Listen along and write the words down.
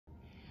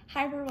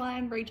Hi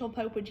everyone, Rachel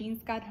Pope with Jean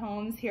Scott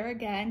Homes here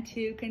again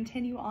to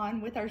continue on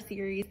with our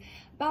series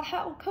about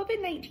how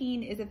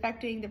COVID-19 is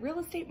affecting the real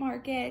estate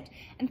market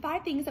and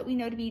 5 things that we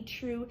know to be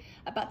true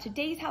about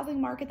today's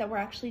housing market that were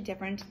actually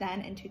different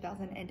than in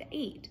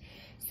 2008.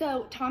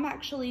 So Tom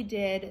actually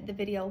did the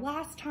video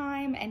last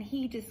time and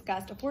he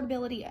discussed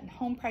affordability and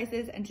home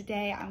prices, and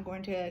today I'm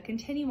going to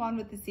continue on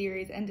with the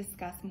series and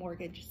discuss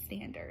mortgage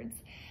standards.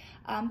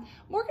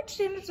 Mortgage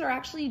standards are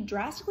actually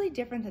drastically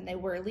different than they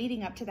were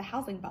leading up to the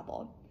housing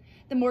bubble.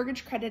 The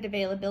Mortgage Credit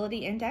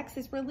Availability Index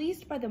is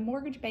released by the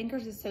Mortgage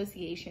Bankers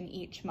Association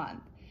each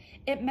month.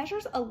 It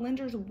measures a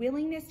lender's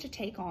willingness to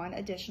take on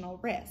additional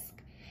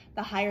risk.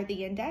 The higher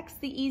the index,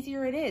 the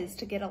easier it is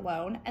to get a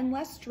loan and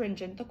less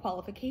stringent the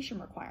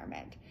qualification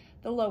requirement.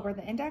 The lower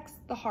the index,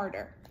 the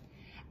harder.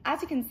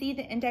 As you can see,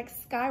 the index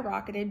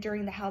skyrocketed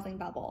during the housing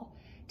bubble.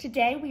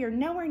 Today, we are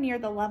nowhere near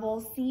the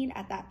levels seen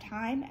at that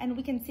time, and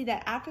we can see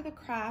that after the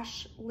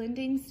crash,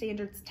 lending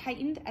standards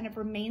tightened and have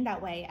remained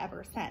that way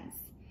ever since.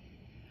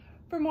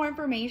 For more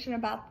information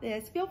about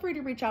this, feel free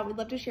to reach out. We'd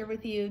love to share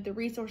with you the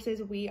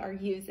resources we are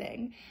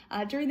using.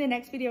 During the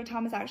next video,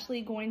 Tom is actually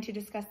going to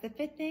discuss the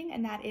 5th thing,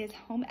 and that is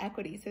home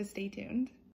equity, so stay tuned.